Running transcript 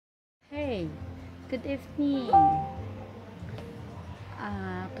Hi, good evening.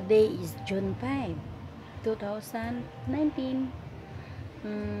 Today is June 5, 2019.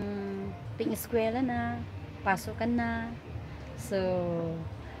 Ting-eskwela na, pasukan na. So,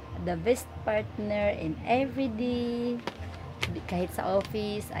 the best partner in everyday, kahit sa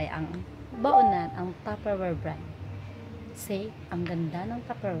office, ay ang baonan, ang Tupperware brand. Say, ang ganda ng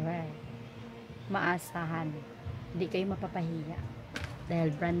Tupperware. Maasahan. Hindi kayo mapapahiya.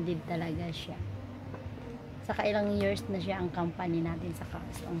 Dahil branded talaga siya. Saka ilang years na siya ang company natin sa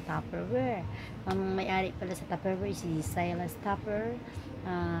ang Tupperware. Ang may-ari pala sa Tupperware si Silas Tupper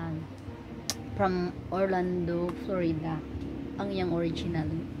from Orlando, Florida. Ang iyang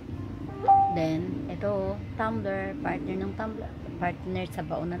original. Then, ito, tumbler, partner ng tumbler. Partner sa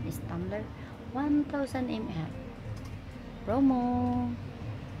baonan is tumbler 1000 ml. Promo.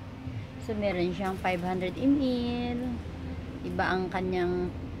 So, meron siyang 500 ml. Iba ang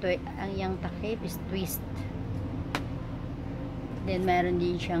kanyang ang yang takip is twist. Then meron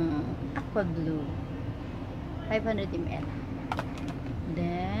din siyang aqua blue 500 ml.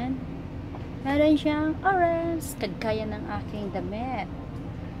 Then meron siyang orange, kagkaya ng aking damit.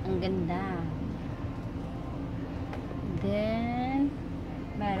 Ang ganda. Then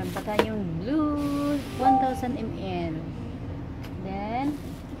meron pa tayong blue 1000 ml. Then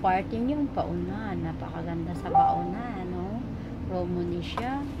party yung paunan, napakaganda sa paunan, no? Promo ni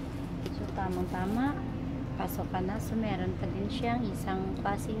siya. So, tamang-tama. Pasok ka na. So, meron pa din siyang isang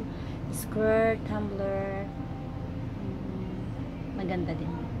klaseng squirt, tumbler. Maganda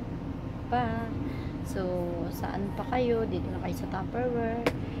din. Pa. So, saan pa kayo? Dito na kayo sa Tupperware.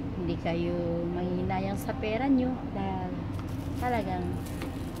 Hindi kayo manghihinayang sa pera nyo. Dahil talagang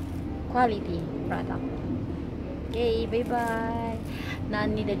quality product. Okay, bye-bye.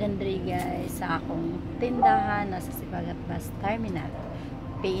 Nani Dadandre guys sa akong tindahan nasa Sipagat Bus Terminal.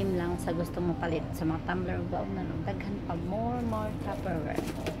 PM lang sa gusto mo palit sa mga tumbler o baon na daghan pa more Tupperware.